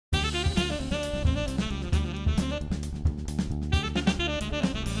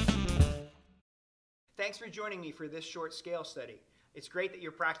Thanks for joining me for this short scale study. It's great that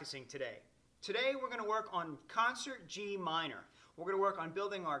you're practicing today. Today we're going to work on concert G minor. We're going to work on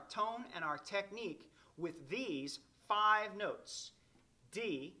building our tone and our technique with these 5 notes: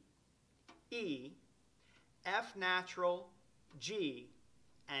 D, E, F natural, G,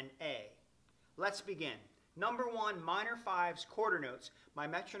 and A. Let's begin. Number 1, minor 5's quarter notes. My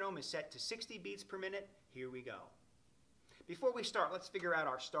metronome is set to 60 beats per minute. Here we go. Before we start, let's figure out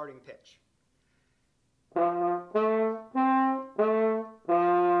our starting pitch. There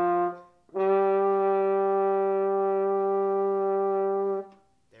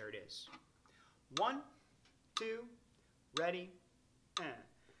it is. 1, 2, ready, and.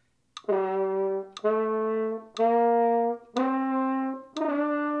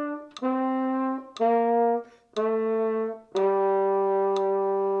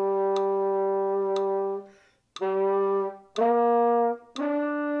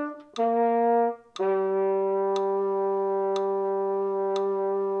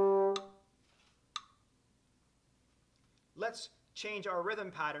 Let's change our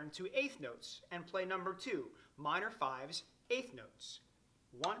rhythm pattern to 8th notes and play number 2, minor 5's 8th notes.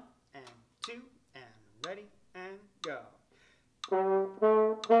 1 and 2 and ready and go.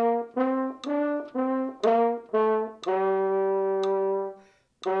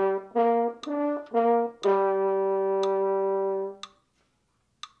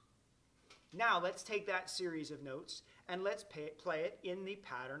 Now let's take that series of notes and let's play it in the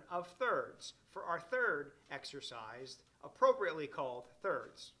pattern of thirds for our third exercise, appropriately called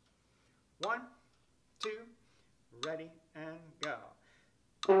thirds. 1, 2, ready, and go.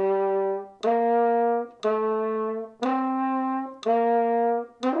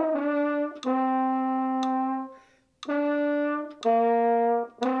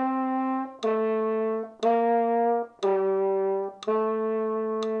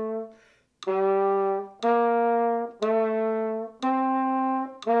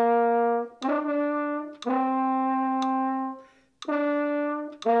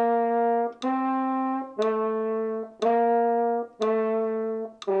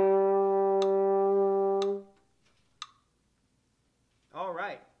 All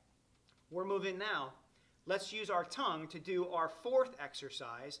right, we're moving now. Let's use our tongue to do our 4th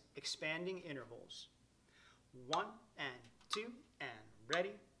exercise, expanding intervals. 1 and 2 and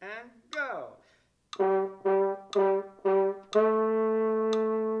ready and go.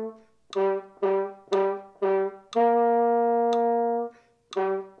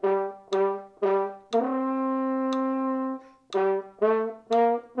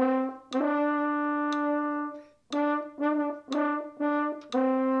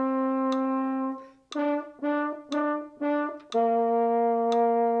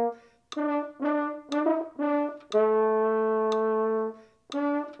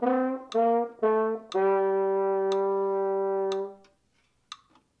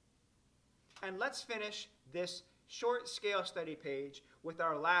 And let's finish this short scale study page with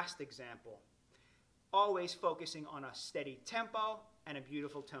our last example, always focusing on a steady tempo and a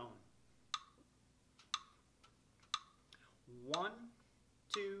beautiful tone. 1,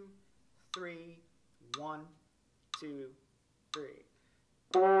 2, 3, 1, 2, 3.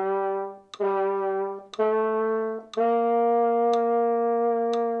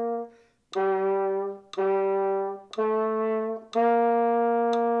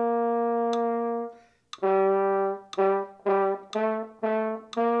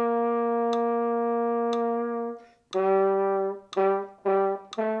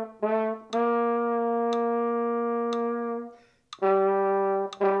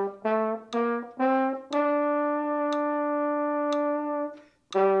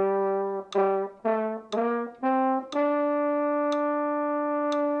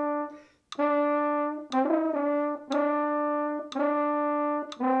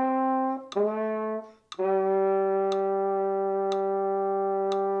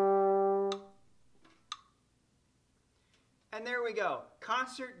 And there we go,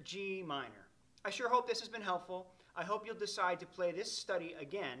 concert G minor. I sure hope this has been helpful. I hope you'll decide to play this study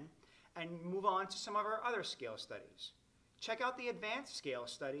again and move on to some of our other scale studies. Check out the advanced scale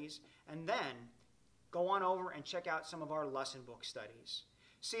studies and then go on over and check out some of our lesson book studies.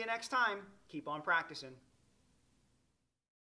 See you next time. Keep on practicing.